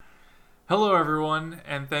Hello, everyone,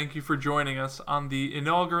 and thank you for joining us on the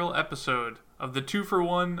inaugural episode of the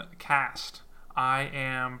 2-for-1 cast. I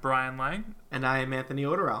am Brian Lang. And I am Anthony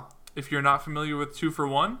Odoral. If you're not familiar with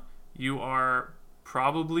 2-for-1, you are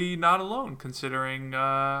probably not alone, considering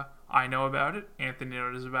I know about it, Anthony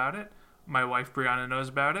knows about it, my wife Brianna knows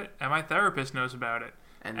about it, and my therapist knows about it.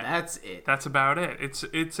 And that's it. That's about it.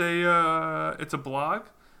 It's a blog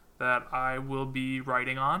that I will be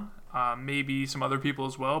writing on. Maybe some other people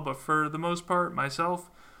as well, but for the most part, myself,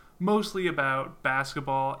 mostly about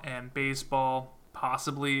basketball and baseball,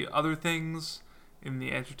 possibly other things in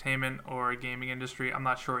the entertainment or gaming industry. I'm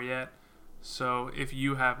not sure yet. So if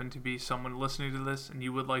you happen to be someone listening to this and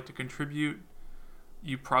you would like to contribute,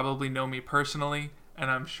 you probably know me personally, and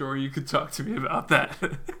I'm sure you could talk to me about that.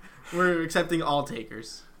 We're accepting all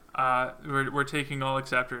takers. We're taking all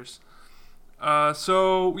acceptors.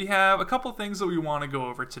 So we have a couple things that we want to go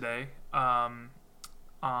over today on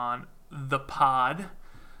the pod.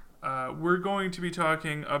 We're going to be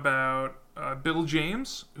talking about Bill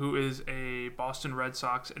James, who is a Boston Red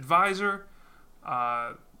Sox advisor,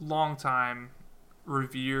 longtime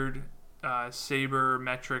revered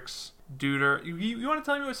sabermetrics duder. You want to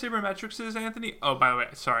tell me what sabermetrics is, Anthony? Oh, by the way,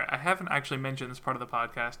 sorry, I haven't actually mentioned this part of the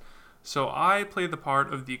podcast. So I play the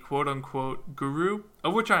part of the quote-unquote guru,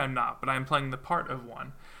 of which I am not, but I am playing the part of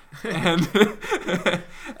one. And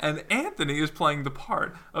and Anthony is playing the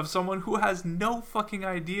part of someone who has no fucking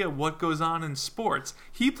idea what goes on in sports.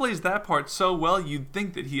 He plays that part so well, you'd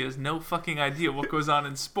think that he has no fucking idea what goes on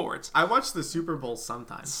in sports. I watch the Super Bowl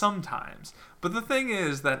sometimes. But the thing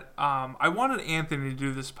is that I wanted Anthony to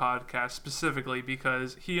do this podcast specifically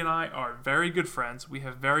because he and I are very good friends. We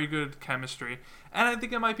have very good chemistry. And I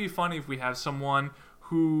think it might be funny if we have someone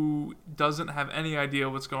who doesn't have any idea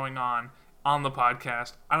what's going on the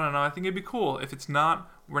podcast. I don't know. I think it'd be cool. If it's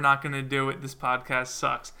not, we're not going to do it. This podcast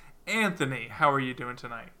sucks. Anthony, how are you doing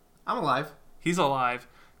tonight? I'm alive. He's alive.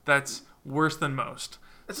 That's worse than most.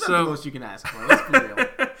 That's not the most you can ask for. Let's be real.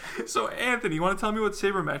 So, Anthony, you want to tell me what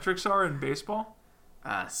sabermetrics are in baseball?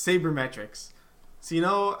 Sabermetrics. So you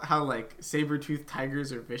know how, like, saber-toothed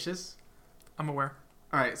tigers are vicious? I'm aware.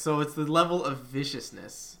 Alright, so it's the level of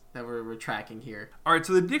viciousness that we're tracking here. Alright,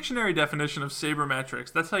 so the dictionary definition of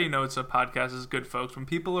sabermetrics, that's how you know it's a podcast is good, folks. When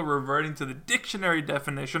people are reverting to the dictionary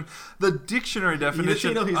definition You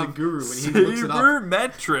know he's a guru when he looks it up.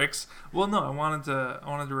 Sabermetrics. Well, no, I wanted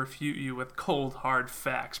to refute you with cold, hard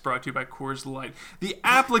facts brought to you by Coors Light. The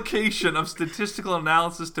application of statistical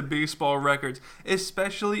analysis to baseball records,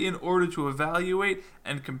 especially in order to evaluate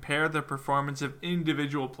and compare the performance of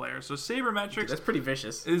individual players. So sabermetrics... Dude, that's pretty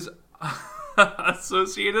vicious. ...is...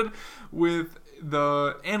 associated with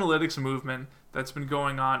the analytics movement that's been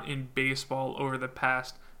going on in baseball over the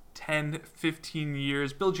past 10, 15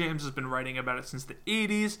 years. Bill James has been writing about it since the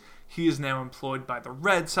 80s. He is now employed by the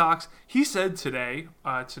Red Sox. He said today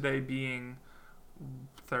being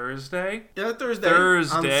Thursday. Yeah,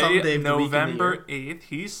 Thursday, November 8th,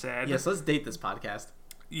 he said... Yes, let's date this podcast.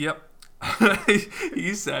 Yep.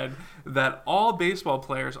 He said that all baseball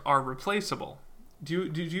players are replaceable.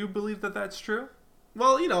 Do you believe that that's true?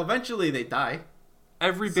 Well, eventually they die.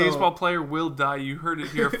 Every baseball player will die. You heard it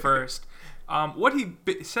here first. What he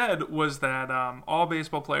said was that all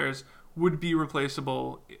baseball players would be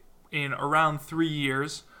replaceable in around 3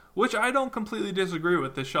 years, which I don't completely disagree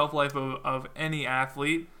with. The shelf life of any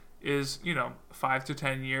athlete is, 5 to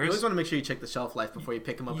 10 years. You always want to make sure you check the shelf life before you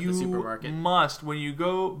pick them up at the supermarket. You must. When you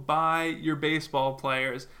go buy your baseball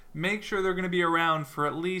players, make sure they're going to be around for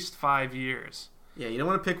at least 5 years. Yeah, you don't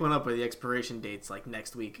want to pick one up where the expiration date's like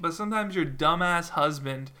next week. But sometimes your dumbass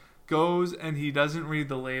husband goes and he doesn't read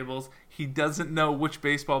the labels. He doesn't know which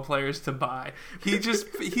baseball players to buy. He's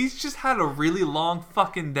just had a really long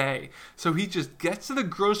fucking day. So he just gets to the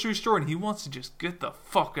grocery store and he wants to just get the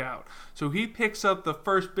fuck out. So he picks up the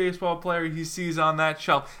first baseball player he sees on that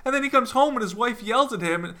shelf. And then he comes home and his wife yells at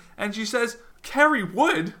him and she says, "Kerry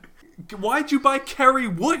Wood? Why'd you buy Kerry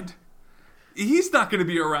Wood? He's not going to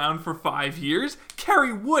be around for 5 years.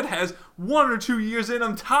 Kerry Wood has 1 or 2 years in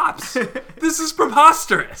him tops. This is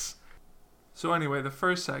preposterous." So anyway, the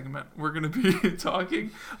first segment, we're going to be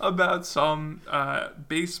talking about some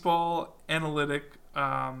baseball analytic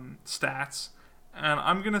stats. And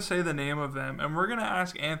I'm going to say the name of them. And we're going to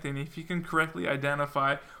ask Anthony if he can correctly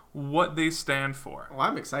identify what they stand for. Oh,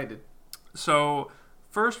 I'm excited. So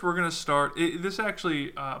first, we're going to start. This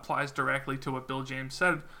actually applies directly to what Bill James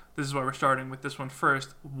said. This is why we're starting with this one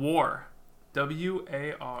first. WAR.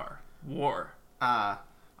 W-A-R. War.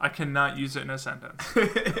 I cannot use it in a sentence.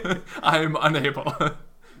 I am unable.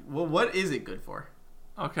 Well, what is it good for?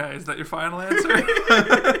 Okay, is that your final answer?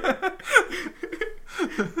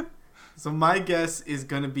 So my guess is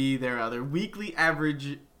going to be their weekly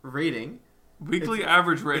average rating. Weekly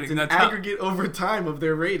average rating. It's an aggregate over time of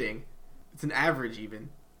their rating. It's an average even.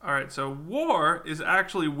 All right, so WAR is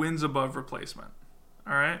actually wins above replacement.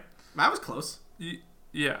 All right? That was close.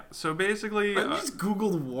 Yeah, so basically... I just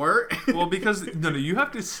Googled WAR. Well, because... No, you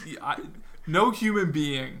have to see... no human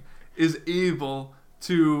being is able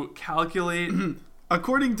to calculate...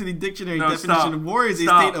 According to the dictionary definition, war is a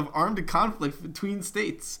state of armed conflict between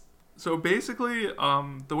states. So basically,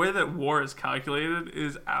 the way that war is calculated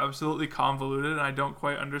is absolutely convoluted, and I don't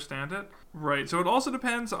quite understand it. Right, so it also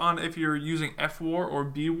depends on if you're using F war or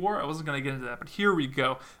B war. I wasn't going to get into that, but here we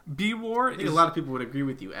go. B war I think a lot of people would agree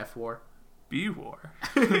with you, F war. B war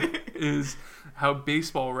is how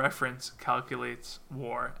Baseball Reference calculates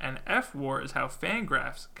war, and F war is how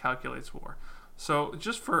Fangraphs calculates war. So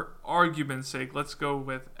just for argument's sake, let's go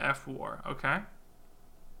with F war, okay?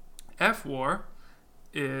 F war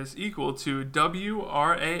is equal to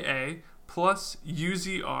WRAA plus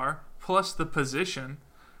UZR plus the position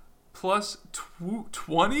plus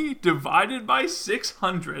 20 divided by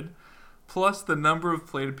 600 plus the number of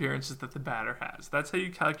plate appearances that the batter has. That's how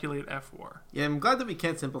you calculate F war. Yeah, I'm glad that we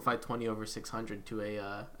can't simplify 20 over 600 to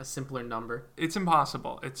a simpler number. It's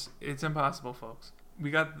impossible. It's impossible, folks.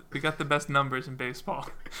 We got the best numbers in baseball.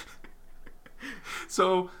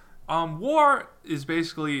 So, WAR is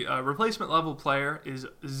basically a replacement level player is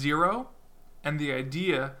 0, and the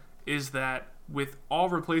idea is that with all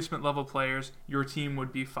replacement level players, your team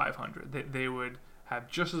would be 500. They would have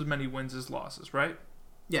just as many wins as losses, right?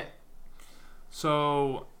 Yeah.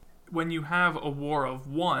 So, when you have a WAR of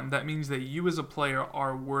 1, that means that you as a player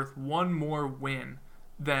are worth one more win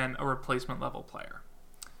than a replacement level player.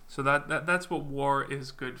 So that's what WAR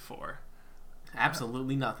is good for.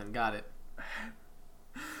 Absolutely nothing. Got it.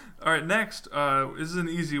 All right, next. This is an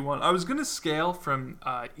easy one. I was going to scale from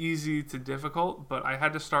easy to difficult, but I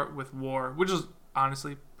had to start with WAR, which is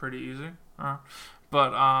honestly pretty easy.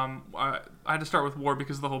 But I had to start with WAR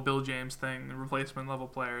because of the whole Bill James thing, the replacement level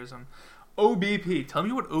players, and OBP. Tell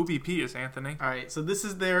me what OBP is, Anthony. All right, so this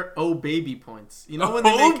is their "oh baby" points. You know when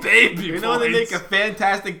they make a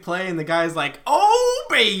fantastic play and the guy's like, "Oh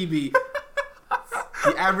baby."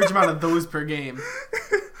 The average amount of those per game.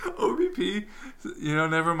 OBP,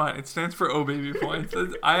 never mind. It stands for O baby points.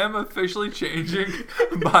 I am officially changing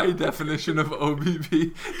my definition of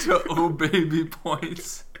OBP to O baby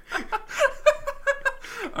points.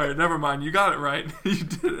 All right, never mind. You got it right. You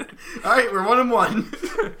did it. All right, we're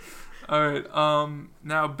 1-1. All right.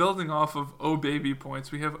 Now building off of O baby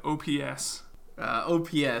points, we have OPS.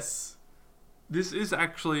 OPS. This is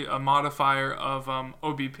actually a modifier of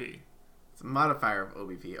OBP. It's a modifier of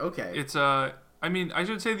OBP. Okay. It's I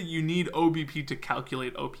should say that you need OBP to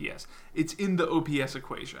calculate OPS. It's in the OPS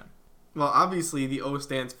equation. Well, obviously the O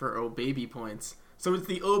stands for O baby points. So it's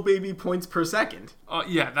the O baby points per second.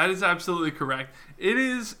 Yeah, that is absolutely correct. It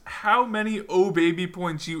is how many O baby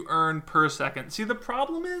points you earn per second. See, the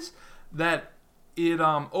problem is that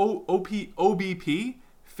OBP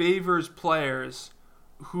favors players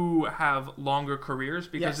who have longer careers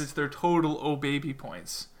because it's their total O baby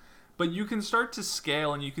points. But you can start to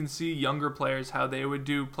scale and you can see younger players how they would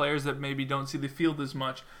do. Players that maybe don't see the field as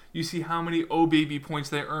much. You see how many O baby points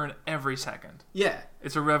they earn every second. Yeah.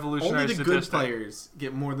 It's a revolutionary statistic. Only the good players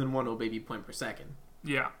get more than one O baby point per second.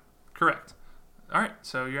 Yeah, correct. All right,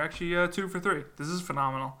 so you're actually 2 for 3. This is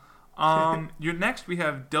phenomenal. Next, we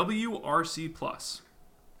have WRC+.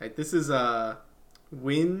 Right, this is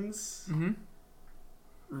wins. Mm-hmm.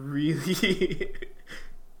 Really...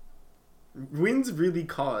 Wins really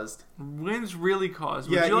caused. Wins really caused.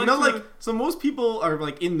 Would so most people are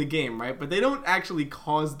in the game, right? But they don't actually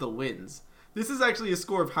cause the wins. This is actually a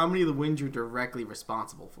score of how many of the wins you're directly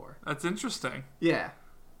responsible for. That's interesting. Yeah.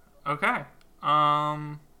 Okay.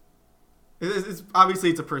 It's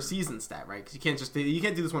obviously it's a per season stat, right? Because you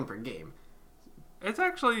can't do this one per game. It's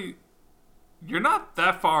actually, you're not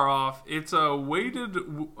that far off. It's a weighted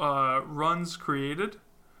runs created.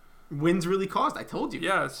 Wins really caused. I told you.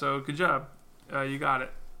 Yeah. So good job. You got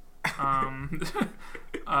it.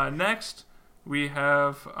 Next, we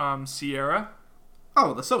have Sierra.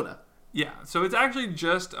 Oh, the soda. Yeah. So it's actually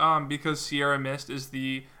just because Sierra Mist is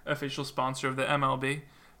the official sponsor of the MLB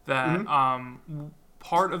that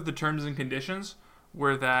part of the terms and conditions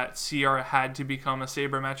were that Sierra had to become a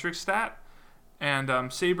sabermetric stat. And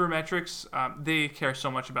sabermetrics, they care so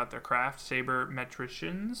much about their craft,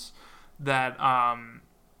 sabermetricians, that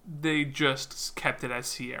they just kept it as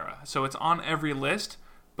Sierra. So it's on every list,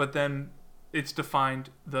 but then it's defined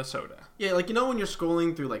the soda. Yeah, like, when you're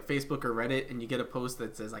scrolling through, like, Facebook or Reddit and you get a post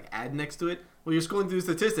that says, like, ad next to it? Well, you're scrolling through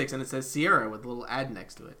statistics and it says Sierra with a little ad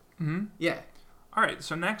next to it. Mm-hmm. Yeah. All right,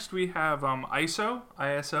 so next we have ISO.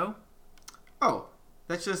 Oh,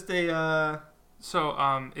 that's just a...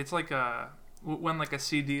 So, it's like when, like, a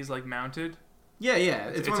CD is, like, mounted. Yeah.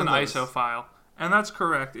 It's an ISO file. And that's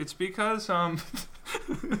correct. It's because, I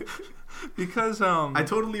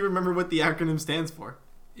totally remember what the acronym stands for.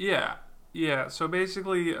 Yeah. So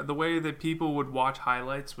basically, the way that people would watch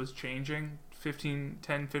highlights was changing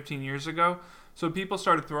 10, 15 years ago. So people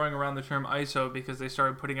started throwing around the term ISO because they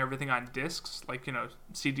started putting everything on discs, like,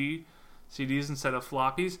 CDs instead of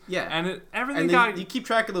floppies. Yeah. And you keep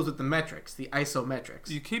track of those with the metrics, the ISO metrics.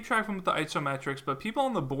 You keep track of them with the ISO metrics, but people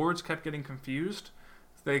on the boards kept getting confused.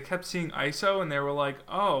 They kept seeing ISO and they were like,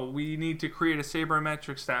 oh, we need to create a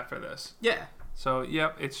sabermetric stat for this. Yeah. So,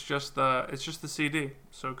 yep, it's just the CD.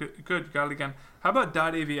 So, good, got it again. How about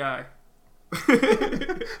 .avi?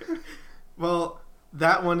 Well,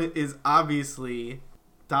 that one is obviously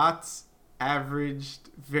dots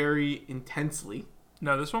averaged very intensely.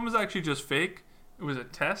 No, this one was actually just fake. It was a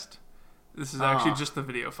test. This is actually just the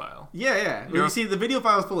video file. Yeah. Well, you see, the video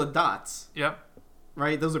file is full of dots. Yep.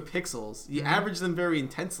 Right? Those are pixels. You average them very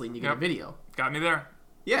intensely and you get a video. Got me there.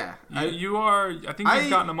 Yeah. I think you've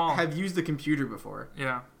gotten them all. I have used the computer before.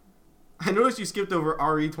 Yeah. I noticed you skipped over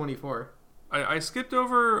RE24. I skipped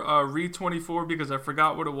over RE24 because I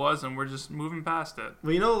forgot what it was and we're just moving past it.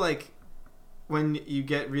 Well, like, when you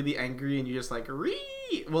get really angry and you're just like,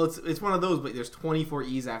 well, it's one of those, but there's 24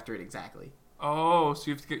 E's after it exactly. Oh, so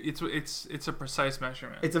you have to get, it's a precise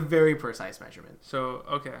measurement. It's a very precise measurement. So,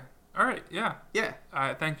 okay. All right, yeah. Yeah.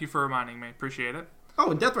 Thank you for reminding me. Appreciate it. Oh,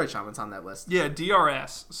 and Death Right Shaman's on that list. Yeah,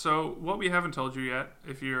 DRS. So what we haven't told you yet,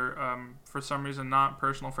 if you're for some reason not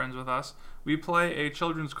personal friends with us, we play a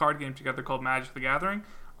children's card game together called Magic the Gathering.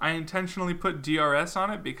 I intentionally put DRS on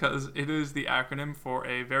it because it is the acronym for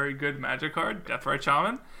a very good Magic card, Death Right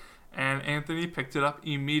Shaman, and Anthony picked it up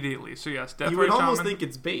immediately. So yes, Death Right Shaman. You would almost think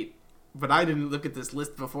it's bait, but I didn't look at this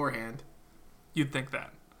list beforehand. You'd think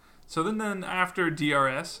that. So then after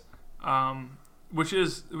DRS, which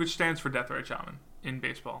stands for Death Right Shaman in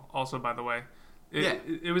baseball. Also, by the way,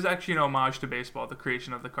 it was actually an homage to baseball, the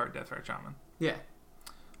creation of the card Death Right Shaman. Yeah.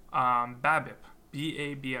 BABIP,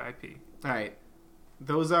 BABIP. All right,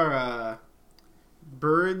 those are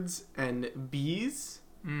birds and bees.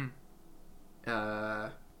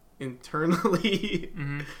 Internally.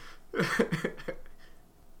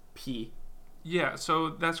 P. Yeah, so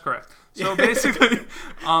that's correct. So basically,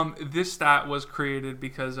 this stat was created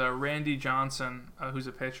because Randy Johnson, who's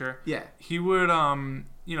a pitcher, he would, the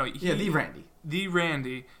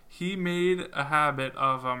Randy, he made a habit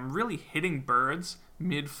of really hitting birds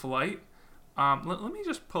mid-flight. Let me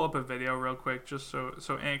just pull up a video real quick, just so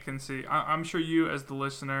Ant can see. I'm sure you, as the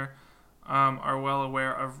listener, are well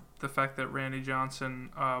aware of the fact that Randy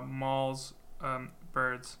Johnson mauls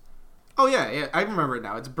birds. Oh, yeah, I remember it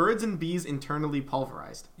now. It's birds and bees internally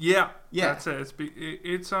pulverized. Yeah. That's it.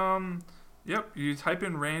 It's yep, you type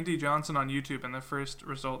in Randy Johnson on YouTube, and the first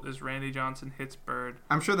result is Randy Johnson hits bird.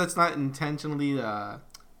 I'm sure that's not intentionally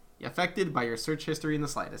affected by your search history in the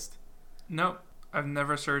slightest. Nope. I've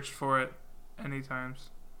never searched for it any times.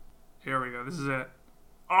 Here we go. This is it.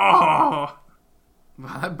 Oh!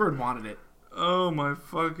 Wow, that bird wanted it. Oh my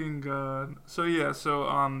fucking god. So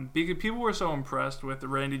people were so impressed with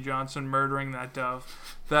Randy Johnson murdering that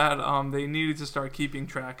dove that they needed to start keeping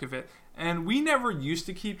track of it. And we never used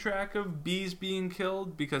to keep track of bees being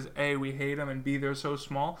killed because A, we hate them, and B, they're so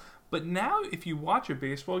small. But now if you watch a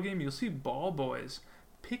baseball game, you'll see ball boys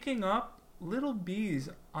picking up little bees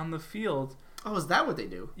on the field. Oh, is that what they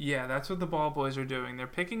do? Yeah, that's what the ball boys are doing. They're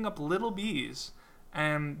picking up little bees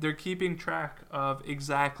and they're keeping track of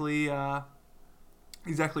exactly how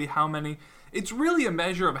many. It's really a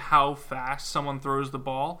measure of how fast someone throws the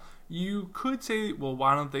ball. You could say, well,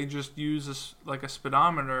 why don't they just use a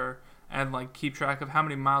speedometer and keep track of how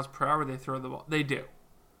many miles per hour they throw the ball? They do.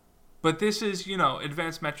 But this is,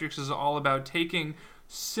 advanced metrics is all about taking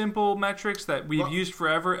simple metrics that we've used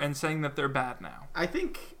forever and saying that they're bad now. I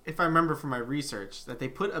think, if I remember from my research, that they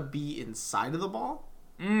put a bee inside of the ball.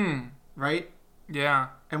 Right? Yeah.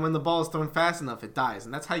 And when the ball is thrown fast enough, it dies.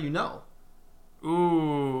 And that's how you know.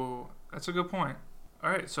 Ooh, that's a good point. All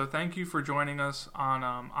right, so thank you for joining us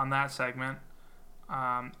on that segment.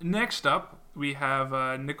 Next up, we have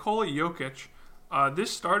Nikola Jokic.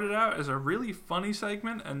 This started out as a really funny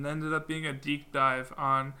segment and ended up being a deep dive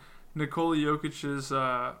on Nikola Jokic's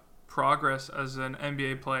progress as an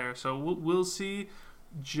NBA player. So we'll see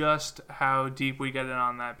just how deep we get in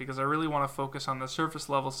on that, because I really want to focus on the surface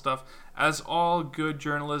level stuff, as all good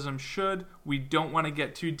journalism should. We don't want to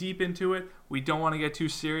get too deep into it. We don't want to get too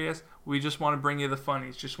serious. We just want to bring you the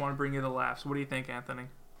funnies, just want to bring you the laughs. What do you think, Anthony?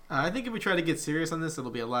 I think if we try to get serious on this,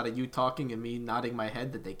 it'll be a lot of you talking and me nodding my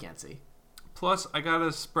head that they can't see. Plus, I got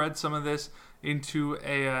to spread some of this into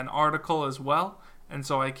an article as well, and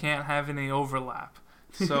so I can't have any overlap.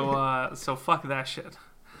 So so fuck that shit.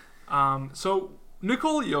 So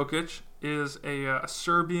Nikola Jokic is a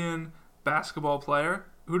Serbian basketball player.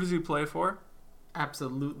 Who does he play for?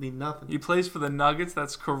 Absolutely nothing. He plays for the Nuggets.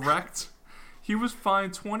 That's correct. He was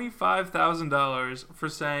fined $25,000 for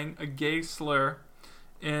saying a gay slur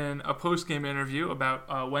in a post-game interview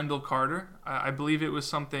about Wendell Carter. I believe it was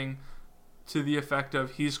something to the effect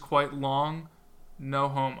of, he's quite long, no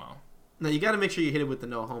homo. Now, you got to make sure you hit it with the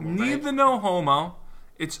no homo, Need the no homo.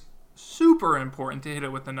 It's super important to hit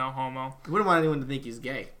it with the no homo. I wouldn't want anyone to think he's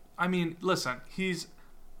gay. I mean, listen, he's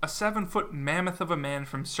a 7-foot mammoth of a man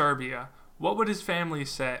from Serbia. What would his family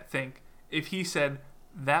think if he said,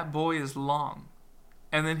 that boy is long,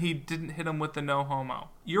 and then he didn't hit him with the no homo?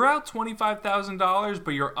 You're out $25,000,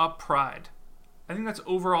 but you're up pride. I think that's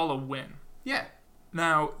overall a win. Yeah.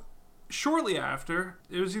 Now, shortly after,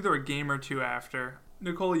 it was either a game or two after,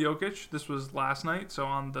 Nikola Jokic, this was last night, so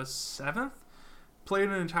on the 7th, played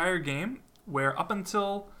an entire game where up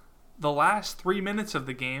until the last 3 minutes of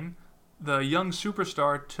the game, the young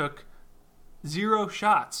superstar took 0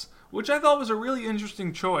 shots, which I thought was a really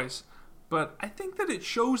interesting choice. But I think that it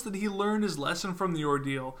shows that he learned his lesson from the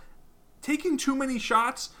ordeal. Taking too many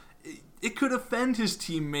shots, it could offend his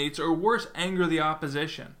teammates, or worse, anger the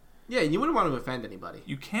opposition. Yeah, you wouldn't want to offend anybody.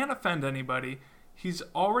 You can't offend anybody. He's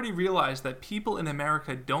already realized that people in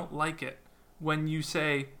America don't like it when you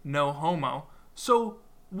say no homo. So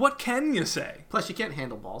what can you say? Plus, you can't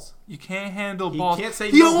handle balls. You can't handle balls. You can't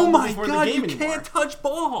say no homo oh my before God, the game you anymore. can't touch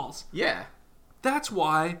balls. Yeah. That's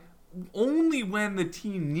why only when the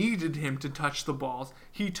team needed him to touch the balls,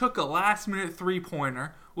 he took a last-minute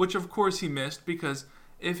three-pointer, which of course he missed, because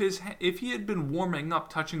if he had been warming up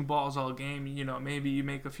touching balls all game, maybe you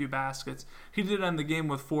make a few baskets. He did end the game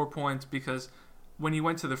with 4 points, because when he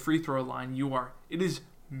went to the free throw line, it is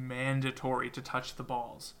mandatory to touch the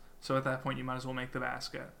balls. So at that point, you might as well make the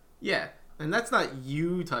basket. Yeah, and that's not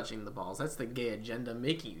you touching the balls. That's the gay agenda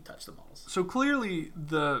making you touch the balls. So clearly,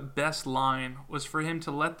 the best line was for him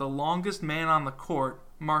to let the longest man on the court,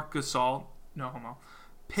 Marc Gasol, no homo,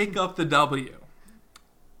 pick up the W.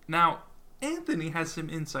 Now, Anthony has some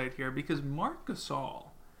insight here, because Marc Gasol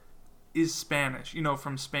is Spanish,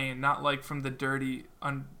 from Spain, not like from the dirty,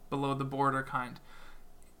 below the border kind.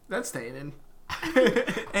 That's staying in.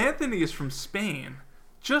 Anthony is from Spain,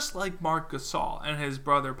 just like Marc Gasol and his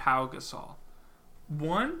brother Pau Gasol.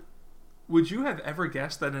 One, would you have ever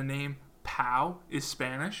guessed that a name Pau is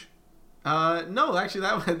Spanish? No, actually,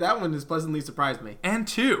 that one has pleasantly surprised me. And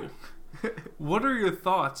two, what are your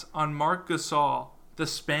thoughts on Marc Gasol, the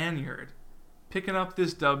Spaniard, picking up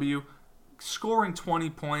this W, scoring 20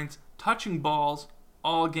 points, touching balls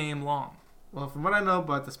all game long? Well, from what I know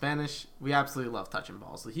about the Spanish, we absolutely love touching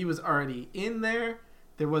balls. So he was already in there.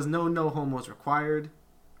 There was no homos required.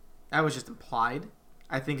 That was just implied.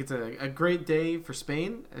 I think it's a great day for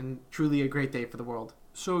Spain and truly a great day for the world.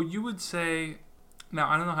 So you would say, now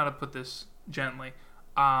I don't know how to put this gently,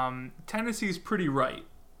 Tennessee's pretty right.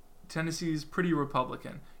 Tennessee's pretty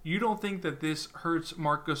Republican. You don't think that this hurts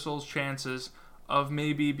Marc Gasol's chances of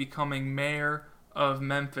maybe becoming mayor of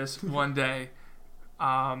Memphis one day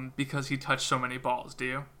because he touched so many balls, do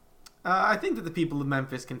you? I think that the people of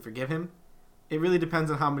Memphis can forgive him. It really depends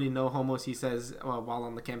on how many no homos he says while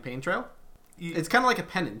on the campaign trail. It's kind of like a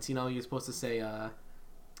penance, you're supposed to say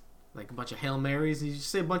like a bunch of Hail Marys, and you just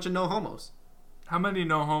say a bunch of no homos. How many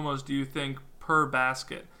no homos do you think per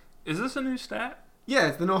basket? Is this a new stat? Yeah,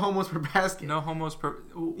 it's the no homos per basket. No homos per...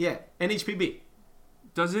 Yeah, NHPB.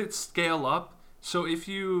 Does it scale up? So if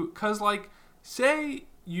you... Because, say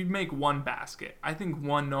you make one basket. I think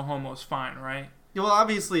one no homo's fine, right? Yeah, well,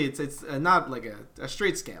 obviously, it's not like a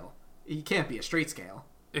straight scale. It can't be a straight scale.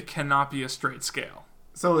 It cannot be a straight scale.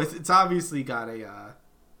 So it's obviously got a...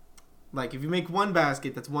 if you make one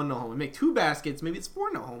basket, that's one no homo. You make two baskets, maybe it's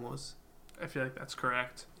 4 no homos. I feel like that's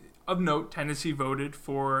correct. Of note, Tennessee voted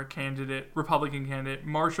for Republican candidate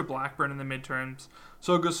Marsha Blackburn in the midterms.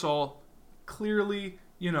 So Gasol, clearly,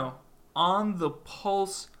 on the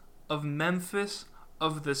pulse of Memphis,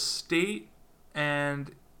 of the state,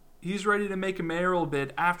 and he's ready to make a mayoral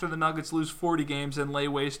bid after the Nuggets lose 40 games and lay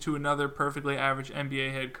waste to another perfectly average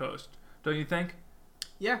NBA head coach. Don't you think?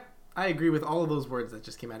 Yeah, I agree with all of those words that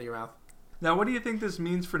just came out of your mouth. Now, what do you think this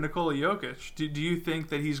means for Nikola Jokic? Do you think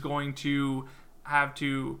that he's going to have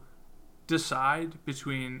to decide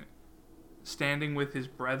between standing with his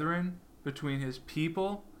brethren, between his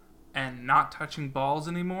people, and not touching balls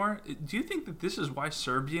anymore? Do you think that this is why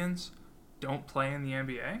Serbians don't play in the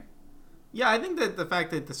NBA? Yeah, I think that the fact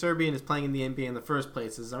that the Serbian is playing in the NBA in the first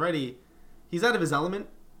place is already... He's out of his element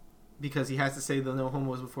because he has to say the no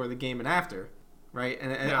homos before the game and after, right?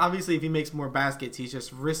 And obviously if he makes more baskets, he's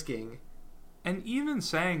just risking... And even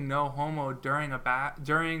saying no homo during a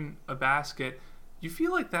basket, you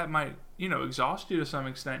feel like that might, exhaust you to some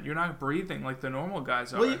extent. You're not breathing like the normal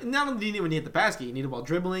guys are. Well, not only do you need it when you hit the basket, you need it while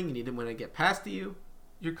dribbling, you need it when it get past you.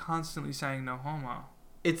 You're constantly saying no homo.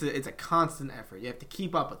 It's a constant effort. You have to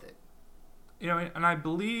keep up with it. And I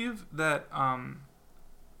believe that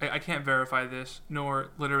I can't verify this, nor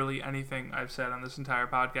literally anything I've said on this entire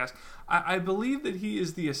podcast. I believe that he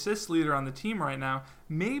is the assist leader on the team right now.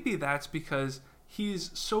 Maybe that's because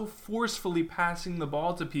he's so forcefully passing the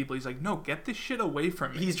ball to people. He's like, no, get this shit away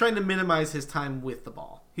from me. He's trying to minimize his time with the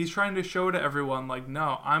ball. He's trying to show to everyone, like,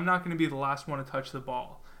 no, I'm not going to be the last one to touch the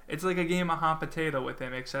ball. It's like a game of hot potato with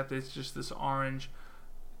him, except it's just this orange,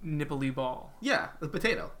 nipply ball. Yeah, the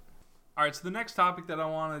potato. All right, so the next topic that I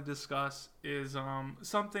want to discuss is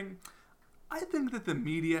something I think that the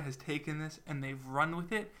media has taken this and they've run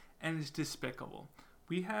with it, and it's despicable.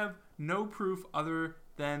 We have no proof other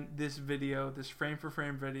than this video, this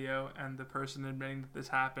frame-for-frame video, and the person admitting that this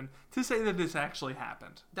happened, to say that this actually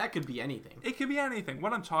happened. That could be anything. It could be anything.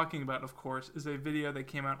 What I'm talking about, of course, is a video that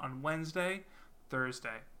came out on Friday.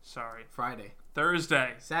 Thursday.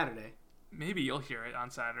 Saturday. Maybe you'll hear it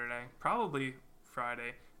on Saturday. Probably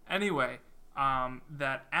Friday. Anyway,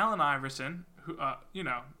 that Allen Iverson, who,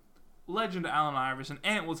 legend Allen Iverson,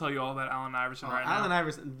 Ant will tell you all about Allen Iverson right now. Allen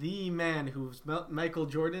Iverson, the man who smelt Michael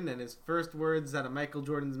Jordan, and his first words out of Michael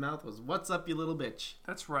Jordan's mouth was, "What's up, you little bitch?"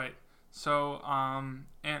 That's right. So,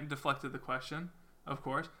 Ant deflected the question, of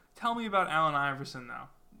course. Tell me about Allen Iverson, though.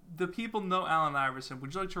 The people know Allen Iverson.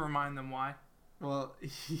 Would you like to remind them why? Well,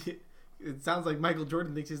 it sounds like Michael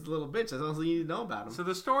Jordan thinks he's a little bitch. That's all you need to know about him. So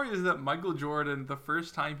the story is that Michael Jordan, the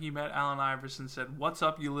first time he met Allen Iverson, said, "What's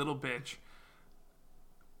up, you little bitch?"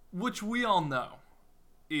 Which we all know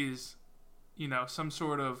is, some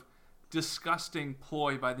sort of disgusting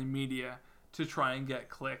ploy by the media to try and get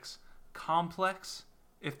clicks. Complex,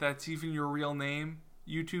 if that's even your real name,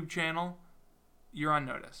 YouTube channel, you're on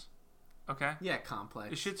notice. Okay? Yeah, Complex.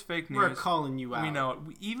 This shit's fake news. We're calling you out. We know it.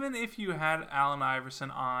 Even if you had Allen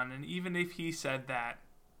Iverson on, and even if he said that,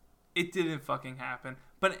 it didn't fucking happen.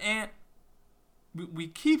 But we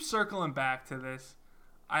keep circling back to this.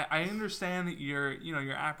 I understand that you're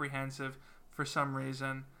apprehensive for some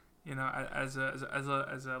reason. As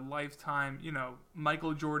a lifetime,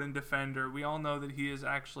 Michael Jordan defender. We all know that he is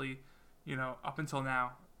actually, up until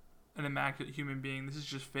now, an immaculate human being. This is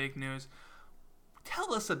just fake news.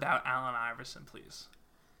 Tell us about Allen Iverson, please.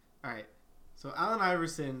 All right. So Allen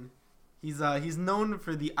Iverson, he's known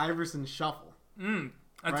for the Iverson Shuffle.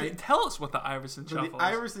 Right? Tell us what the Iverson Shuffle is. The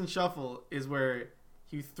Iverson Shuffle is where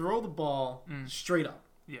you throw the ball straight up.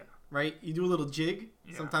 Yeah. Right? You do a little jig.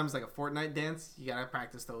 Yeah. Sometimes like a Fortnite dance. You gotta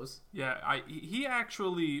practice those. Yeah. He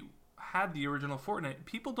actually had the original Fortnite.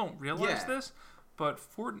 People don't realize this, but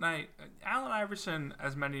Fortnite, Allen Iverson,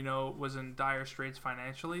 as many know, was in dire straits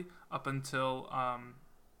financially up until,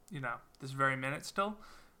 this very minute still.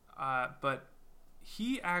 But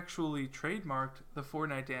he actually trademarked the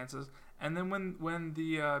Fortnite dances. And then when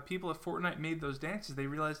the people at Fortnite made those dances, they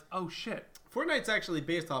realized, oh, shit. Fortnite's actually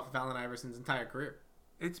based off of Allen Iverson's entire career.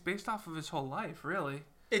 It's based off of his whole life, really.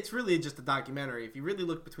 It's really just a documentary. If you really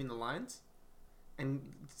look between the lines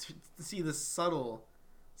and to see the subtle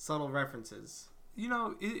references.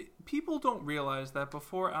 People don't realize that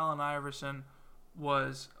before Allen Iverson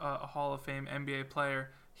was a Hall of Fame NBA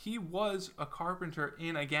player, he was a carpenter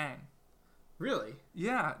in a gang. Really?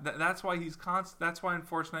 Yeah, that's why that's why in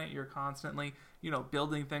Fortnite you're constantly,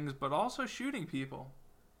 building things, but also shooting people.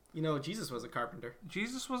 Jesus was a carpenter.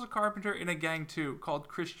 Jesus was a carpenter in a gang too, called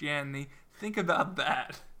Christianity. Think about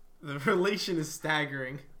that. The relation is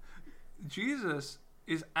staggering. Jesus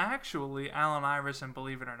is actually Allen Iverson,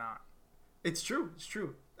 believe it or not. It's true. It's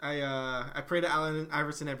true. I pray to Allen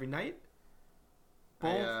Iverson every night.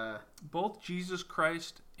 Both Jesus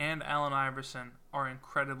Christ and Allen Iverson are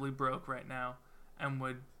incredibly broke right now and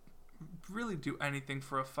would really do anything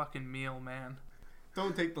for a fucking meal, man.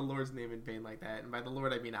 Don't take the Lord's name in vain like that. And by the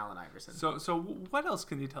Lord, I mean Allen Iverson. So what else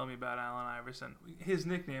can you tell me about Allen Iverson? His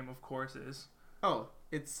nickname, of course, is... Oh,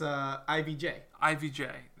 it's IVJ.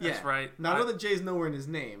 IVJ. That's right. Now, I know that J's nowhere in his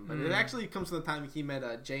name, but it actually comes from the time he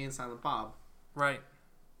met Jay and Silent Bob. Right.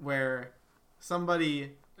 Where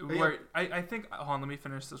somebody. Where I think, hold on, let me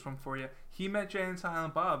finish this one for you. He met Jay and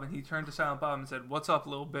Silent Bob, and he turned to Silent Bob and said, "What's up,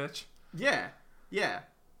 little bitch?" Yeah.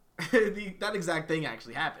 That exact thing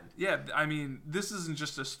actually happened. Yeah, I mean, this isn't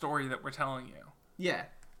just a story that we're telling you. Yeah,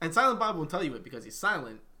 and Silent Bob won't tell you it because he's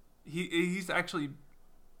silent. He's actually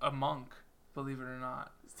a monk, believe it or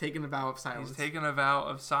not. He's taken a vow of silence. He's taken a vow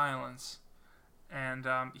of silence, and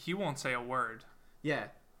he won't say a word. Yeah.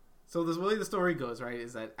 So the way the story goes, right,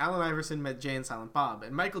 is that Allen Iverson met Jay and Silent Bob,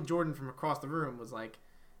 and Michael Jordan from across the room was like,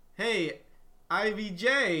 "Hey,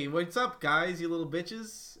 IVJ, what's up, guys, you little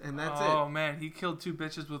bitches?" And that's it. Oh man, he killed 2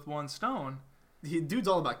 bitches with 1 stone. Dude's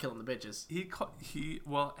all about killing the bitches.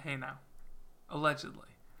 Well, hey now, allegedly.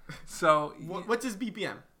 So what's his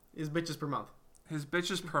BPM? His bitches per month. His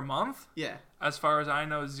bitches per month? Yeah. As far as I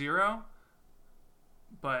know, 0.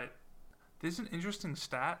 But there's an interesting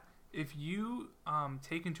stat. If you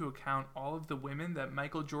take into account all of the women that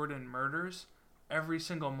Michael Jordan murders every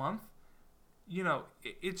single month, you know,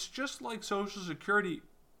 it's just like Social Security.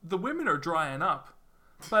 The women are drying up.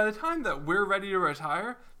 By the time that we're ready to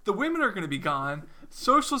retire, the women are going to be gone.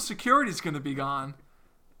 Social Security is going to be gone.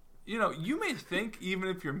 You know, you may think, even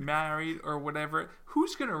if you're married or whatever,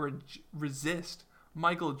 who's going to resist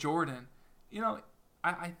Michael Jordan? You know,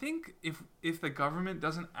 I think if the government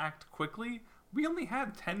doesn't act quickly, we only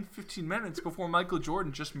have 10, 15 minutes before Michael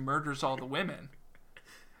Jordan just murders all the women.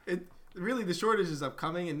 Really, the shortage is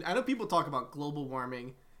upcoming, and I know people talk about global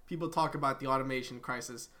warming. People talk about the automation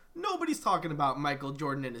crisis. Nobody's talking about Michael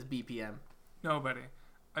Jordan and his BPM. Nobody.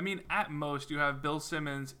 I mean, at most, you have Bill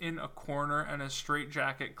Simmons in a corner and a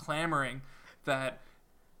straitjacket clamoring that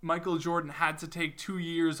Michael Jordan had to take 2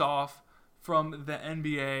 years off from the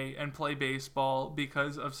NBA and play baseball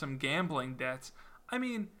because of some gambling debts. I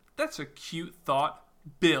mean, that's a cute thought,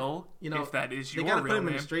 Bill, if that is your real name. They gotta put him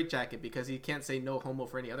in a straitjacket because he can't say no homo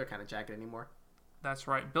for any other kind of jacket anymore. That's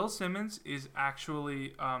right. Bill Simmons is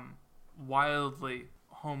actually wildly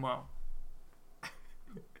homo.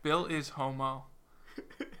 Bill is homo.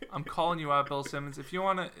 I'm calling you out, Bill Simmons. If you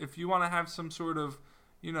wanna have some sort of,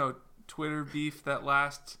 Twitter beef that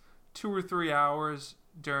lasts 2 or 3 hours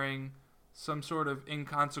during some sort of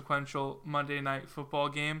inconsequential Monday night football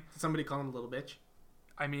game. Did somebody call him a little bitch?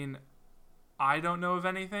 I mean, I don't know of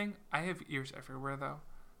anything. I have ears everywhere though.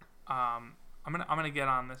 I'm gonna get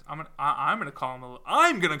on this. I'm gonna call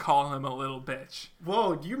him a little bitch.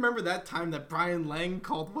 Whoa! Do you remember that time that Brian Lang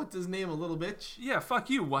called what's his name a little bitch? Yeah, fuck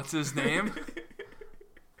you. What's his name?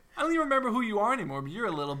 I don't even remember who you are anymore, but you're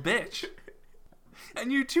a little bitch.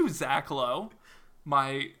 And you too, Zach Lowe,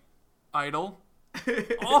 my idol,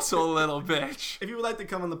 also a little bitch. If you would like to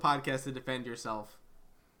come on the podcast to defend yourself,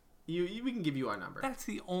 we can give you our number. That's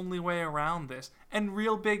the only way around this. And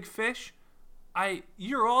Real Big Fish,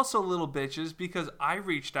 you're also little bitches because I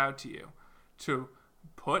reached out to you to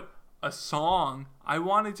put a song. I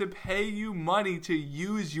wanted to pay you money to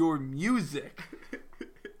use your music.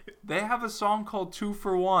 They have a song called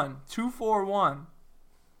 241.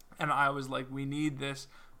 And I was like, we need this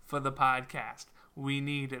for the podcast. We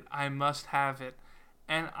need it. I must have it.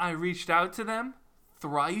 And I reached out to them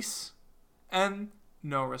thrice and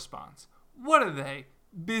no response. What are they?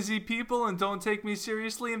 Busy people and don't take me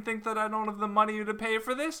seriously and think that I don't have the money to pay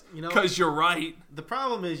for this? Because you're right. The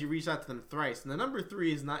problem is you reached out to them thrice, and the number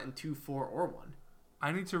 3 is not in 2, 4, or 1.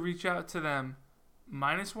 I need to reach out to them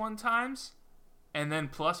 -1 times and then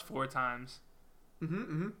 +4 times.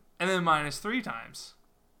 And then -3 times.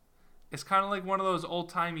 It's kind of like one of those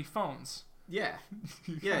old-timey phones. Yeah.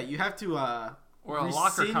 Yeah, you have to... or a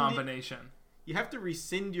locker combination. You have to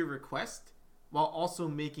rescind your request while also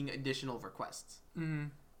making additional requests.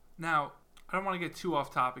 Now, I don't want to get too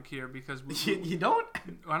off topic here because... You don't?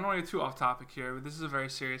 I don't want to get too off topic here, but this is a very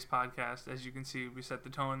serious podcast. As you can see, we set the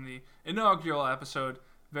tone in the inaugural episode.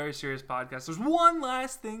 Very serious podcast. There's one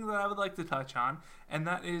last thing that I would like to touch on, and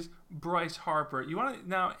that is Bryce Harper. You want to...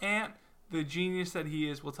 Now, Ant, the genius that he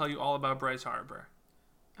is, will tell you all about Bryce Harper.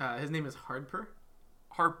 His name is Harper?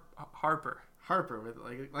 Harper. Harper, with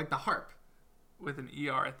like the harp. With an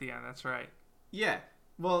ER at the end, that's right. Yeah.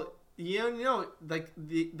 Well, like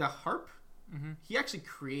the harp, he actually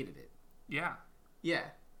created it. Yeah.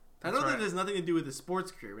 Yeah. I know that it has nothing to do with his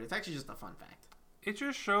sports career, but it's actually just a fun fact. It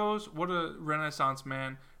just shows what a renaissance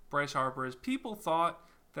man Bryce Harper is. People thought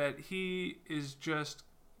that he is just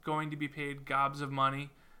going to be paid gobs of money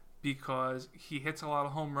because he hits a lot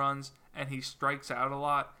of home runs and he strikes out a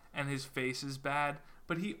lot and his face is bad.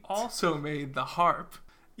 But he also made the harp.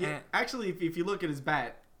 Yeah, actually, if you look at his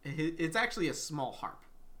bat, it's actually a small harp.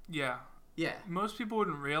 Yeah. Yeah. Most people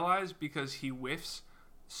wouldn't realize because he whiffs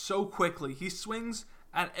so quickly. He swings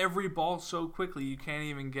at every ball so quickly you can't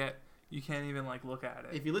even get You can't even like look at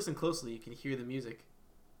it. If you listen closely, you can hear the music.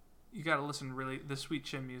 You got to listen really the sweet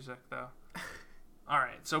chin music though. All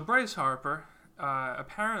right, so Bryce Harper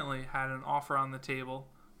apparently had an offer on the table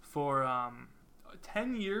for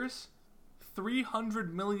 10 years,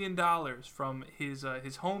 $300 million from his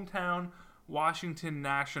hometown Washington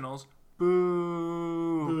Nationals.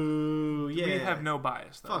 Boo! Boo! Yeah. We have no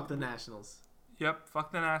bias though. Fuck the Nationals. Yep,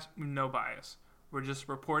 fuck the no bias. We're just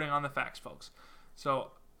reporting on the facts, folks.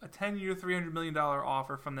 So a 10-year, $300 million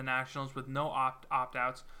offer from the Nationals with no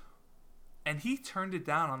opt-outs. And he turned it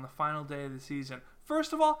down on the final day of the season.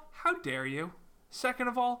 First of all, how dare you? Second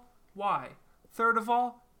of all, why? Third of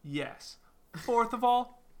all, yes. Fourth of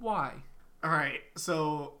all, why? All right,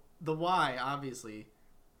 so the why, obviously,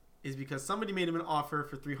 is because somebody made him an offer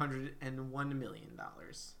for $301 million.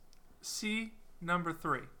 See number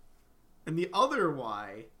 3. And the other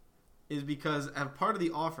why is because as part of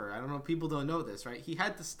the offer, I don't know, people don't know this, right? He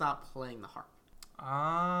had to stop playing the harp.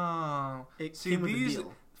 Oh. It See, came with a these,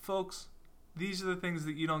 deal. folks, these are the things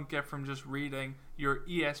that you don't get from just reading your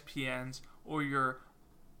ESPNs or your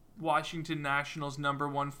Washington Nationals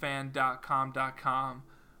 #1fan.com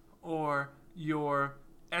or your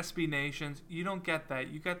SB Nations. You don't get that.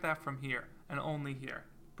 You get that from here and only here.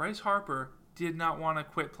 Bryce Harper did not want to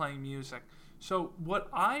quit playing music. So what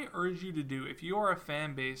I urge you to do, if you are a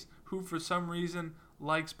fan base who for some reason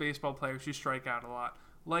likes baseball players who strike out a lot,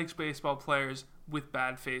 likes baseball players with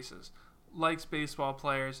bad faces, likes baseball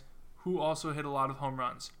players who also hit a lot of home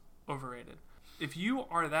runs, overrated. If you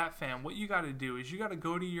are that fan, what you got to do is you got to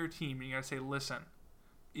go to your team and you got to say, listen,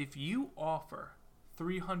 if you offer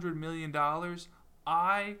 $300 million,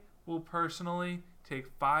 I will personally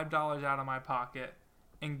take $5 out of my pocket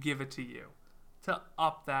and give it to you to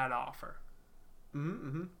up that offer.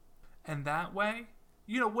 Mm-hmm. And that way,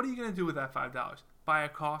 what are you going to do with that $5? Buy a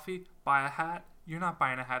coffee? Buy a hat? You're not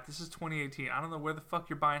buying a hat. This is 2018. I don't know where the fuck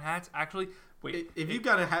you're buying hats. Actually, wait. If you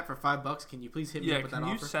got a hat for $5, can you please hit me up with that offer?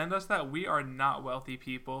 Yeah, can you send us that? We are not wealthy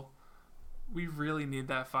people. We really need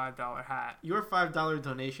that $5 hat. Your $5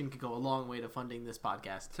 donation could go a long way to funding this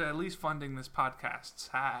podcast. To at least funding this podcast's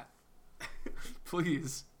hat.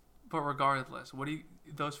 Please. But regardless,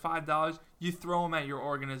 those $5, you throw them at your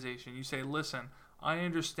organization. You say, listen, I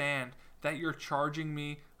understand that you're charging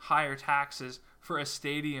me higher taxes for a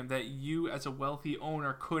stadium that you as a wealthy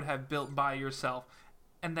owner could have built by yourself.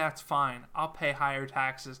 And that's fine. I'll pay higher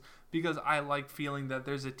taxes because I like feeling that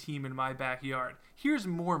there's a team in my backyard. Here's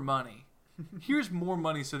more money. Here's more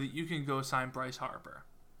money so that you can go sign Bryce Harper.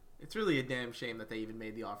 It's really a damn shame that they even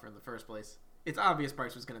made the offer in the first place. It's obvious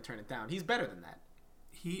Bryce was going to turn it down. He's better than that.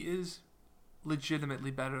 He is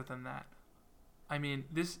legitimately better than that. I mean,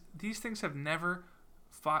 these things have never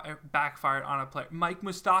backfired on a player. Mike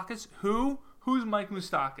Moustakas? Who's Mike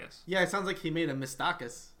Moustakas? Yeah, it sounds like he made a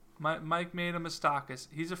Moustakas. Mike made a Moustakas.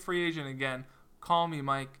 He's a free agent again. Call me,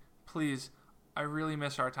 Mike. Please. I really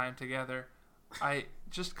miss our time together.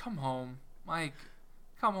 Just come home. Mike,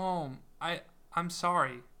 come home. I'm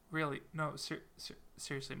sorry. Really. No,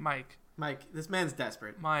 seriously. Mike, this man's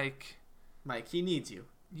desperate. Mike, he needs you.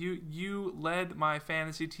 You led my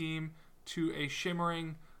fantasy team to a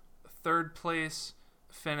shimmering third place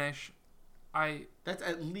finish. That's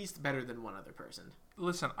at least better than one other person.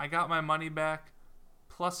 Listen, I got my money back,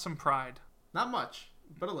 plus some pride. Not much,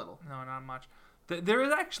 but a little. No, not much. There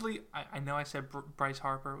is actually... I know I said Bryce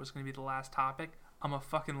Harper was going to be the last topic. I'm a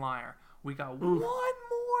fucking liar. We got one more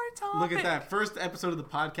topic. Look at that. First episode of the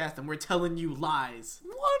podcast, and we're telling you lies.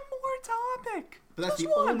 One more topic. But that's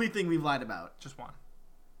the only thing we've lied about. Just one.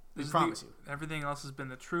 I promise you. Everything else has been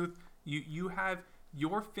the truth. You have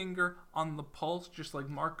your finger on the pulse, just like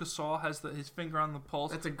Marc Gasol has his finger on the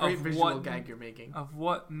pulse. That's a great visual gag you're making. Of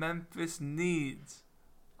what Memphis needs.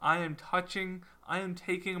 I am taking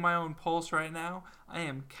my own pulse right now. I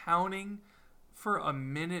am counting for a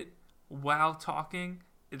minute while talking.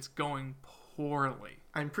 It's going poorly.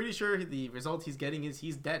 I'm pretty sure the result he's getting is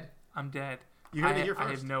he's dead. I'm dead. You heard it here first.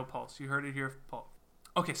 I have no pulse. You heard it here first.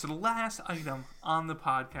 Okay, so the last item on the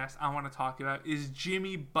podcast I want to talk about is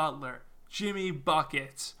Jimmy Butler. Jimmy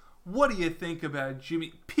Buckets. What do you think about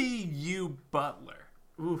Jimmy P.U. Butler?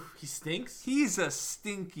 Oof, he stinks? He's a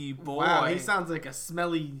stinky boy. Wow, he sounds like a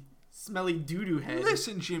smelly doo-doo head.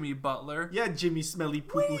 Listen, Jimmy Butler. Yeah, Jimmy Smelly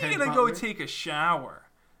Poo-Poo Head When are you going to Butler? go take a shower?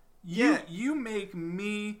 Yeah. You make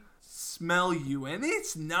me smell you, and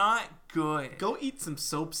it's not good. Go eat some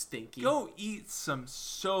soap, Stinky. Go eat some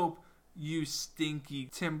soap, you stinky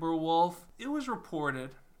Timberwolf. It was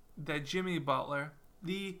reported that Jimmy Butler,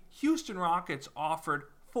 the Houston Rockets offered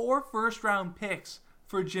 4 first-round picks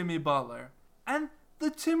for Jimmy Butler, and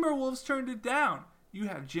the Timberwolves turned it down. You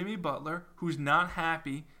have Jimmy Butler, who's not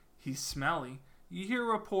happy. he's smelly. You hear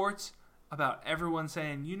reports about everyone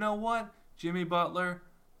saying, you know what? Jimmy Butler,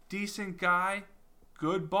 decent guy,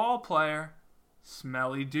 good ball player,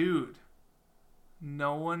 smelly dude.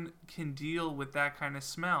 No one can deal with that kind of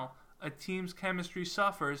smell. A team's chemistry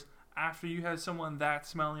suffers after you have someone that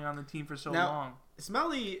smelly on the team for so long.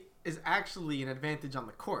 Smelly is actually an advantage on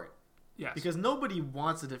the court. Yes. Because nobody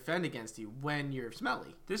wants to defend against you when you're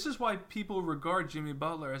smelly. This is why people regard Jimmy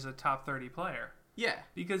Butler as a top 30 player. Yeah.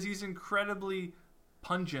 Because he's incredibly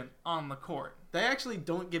pungent on the court. They actually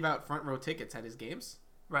don't give out front row tickets at his games.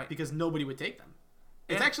 Right. Because nobody would take them.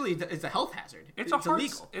 It's a health hazard. It's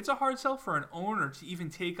illegal. It's a hard sell for an owner to even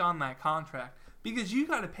take on that contract. Because you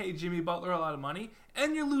got to pay Jimmy Butler a lot of money,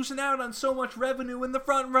 and you're losing out on so much revenue in the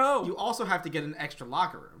front row. You also have to get an extra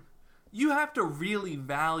locker room. You have to really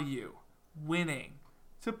value winning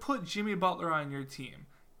to put Jimmy Butler on your team.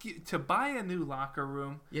 To buy a new locker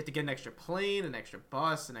room. You have to get an extra plane, an extra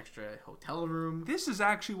bus, an extra hotel room. This is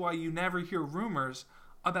actually why you never hear rumors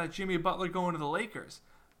about Jimmy Butler going to the Lakers.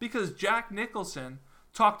 Because Jack Nicholson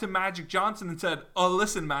talked to Magic Johnson and said, oh,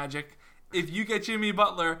 listen, Magic, if you get Jimmy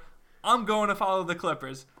Butler, I'm going to follow the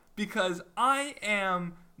Clippers because I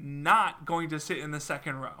am not going to sit in the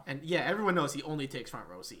second row. And yeah, everyone knows he only takes front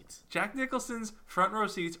row seats. Jack Nicholson's front row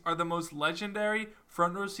seats are the most legendary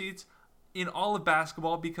front row seats in all of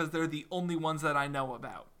basketball because they're the only ones that I know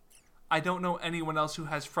about. I don't know anyone else who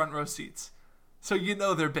has front row seats. So you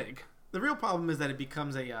know they're big. The real problem is that it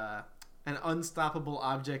becomes an unstoppable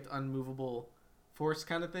object, unmovable force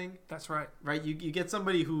kind of thing. That's right. Right? You get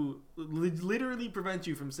somebody who literally prevents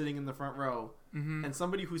you from sitting in the front row, and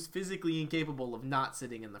somebody who's physically incapable of not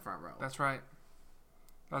sitting in the front row. That's right.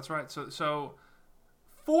 That's right. So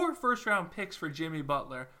 4 first-round picks for Jimmy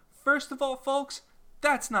Butler. First of all, folks,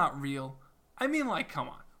 that's not real. I mean, like, come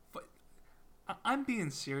on. But I'm being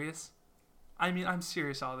serious. I mean, I'm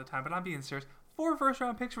serious all the time, but I'm being serious. 4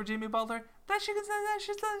 first-round picks for Jimmy Butler? That shit's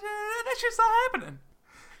not happening.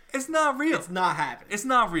 It's not real. It's not happening. It's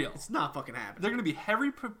not real. It's not fucking happening. They're going to be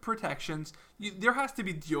heavy protections. There has to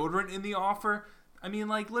be deodorant in the offer. I mean,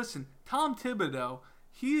 like, listen, Tom Thibodeau,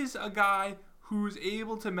 he is a guy who's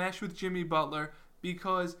able to mesh with Jimmy Butler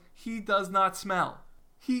because he does not smell.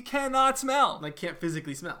 He cannot smell. Like, can't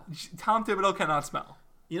physically smell. Tom Thibodeau cannot smell.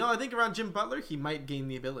 You know, I think around Jim Butler, he might gain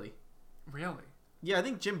the ability. Really? Yeah, I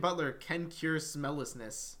think Jim Butler can cure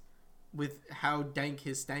smelllessness with how dank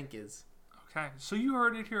his stank is. Okay, so you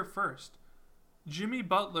heard it here first. Jimmy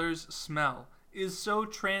Butler's smell is so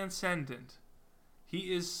transcendent.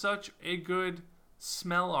 He is such a good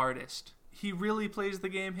smell artist. He really plays the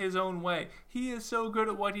game his own way. He is so good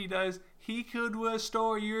at what he does, he could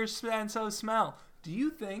restore your sense of smell. Do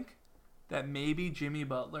you think that maybe Jimmy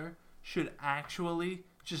Butler should actually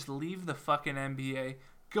just leave the fucking NBA,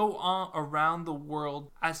 go on around the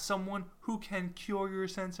world as someone who can cure your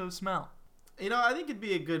sense of smell? You know, I think it'd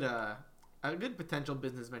be a good potential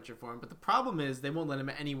business venture for him, but the problem is they won't let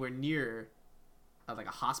him anywhere near like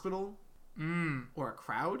a hospital or a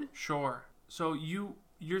crowd. Sure. So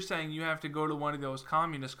you're saying you have to go to one of those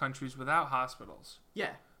communist countries without hospitals.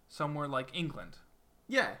 Yeah. Somewhere like England.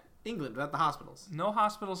 Yeah, England without the hospitals. No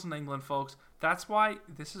hospitals in England, folks. That's why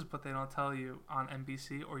this is what they don't tell you on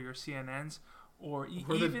NBC or your CNNs or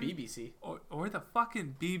even the BBC or the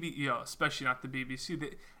fucking BBC. Especially not the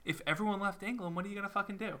BBC. If everyone left England, what are you gonna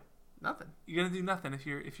fucking do? Nothing. You're gonna do nothing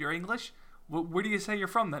if you're English. Where do you say you're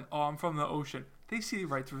from then? Oh, I'm from the ocean. They see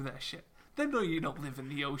right through that shit. They know you don't live in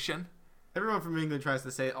the ocean. Everyone from England tries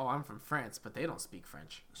to say, "Oh, I'm from France," but they don't speak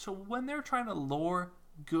French. So when they're trying to lure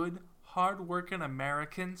good, hard-working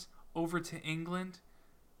Americans over to England,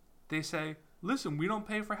 they say, "Listen, we don't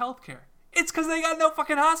pay for healthcare." It's because they got no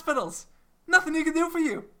fucking hospitals. Nothing you can do for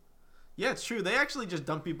you. Yeah, it's true. They actually just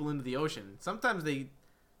dump people into the ocean. Sometimes they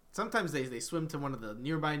swim to one of the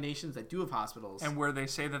nearby nations that do have hospitals. And where they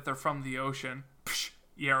say that they're from the ocean. Psh,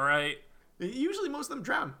 yeah, right. Usually most of them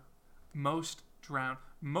drown. Most drown.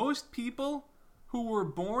 Most people who were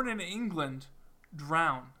born in England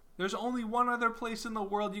drown. There's only one other place in the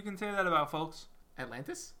world you can say that about, folks.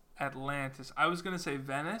 Atlantis? Atlantis. I was going to say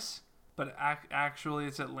Venice, but actually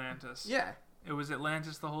it's Atlantis. Yeah. It was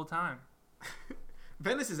Atlantis the whole time.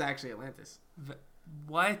 Venice is actually Atlantis.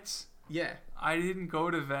 What? Yeah. I didn't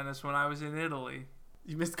go to Venice when I was in Italy.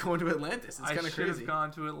 You missed going to Atlantis. It's kind of crazy. I should have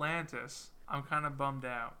gone to Atlantis. I'm kind of bummed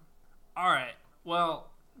out. All right. Well,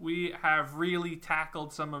 we have really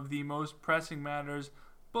tackled some of the most pressing matters,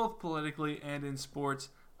 both politically and in sports.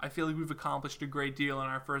 I feel like we've accomplished a great deal in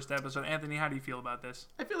our first episode. Anthony, how do you feel about this?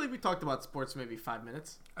 I feel like we talked about sports for maybe 5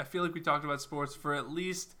 minutes. I feel like we talked about sports for at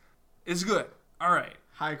least... It's good. All right.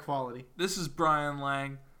 High quality. This is Brian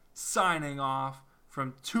Lang signing off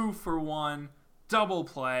from 2 for 1 Double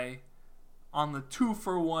Play on the 2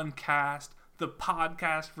 for 1 cast, the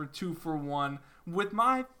podcast for 2 for 1, with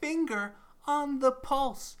my finger on the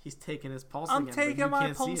pulse. He's taking his pulse I'm again. taking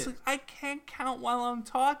my pulse. I can't count while I'm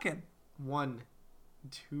talking. 1,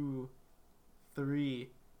 2, 3,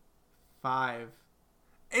 5.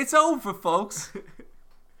 It's over, folks.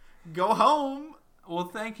 Go home. Well,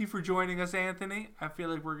 thank you for joining us, Anthony. I feel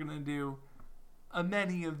like we're going to do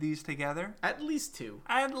many of these together. At least 2.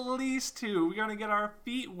 At least 2. We're going to get our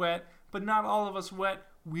feet wet, but not all of us wet.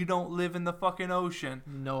 We don't live in the fucking ocean.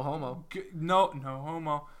 No homo. No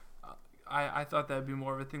homo. I thought that'd be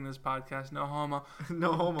more of a thing this podcast. No homo.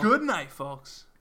 No homo. Good night, folks.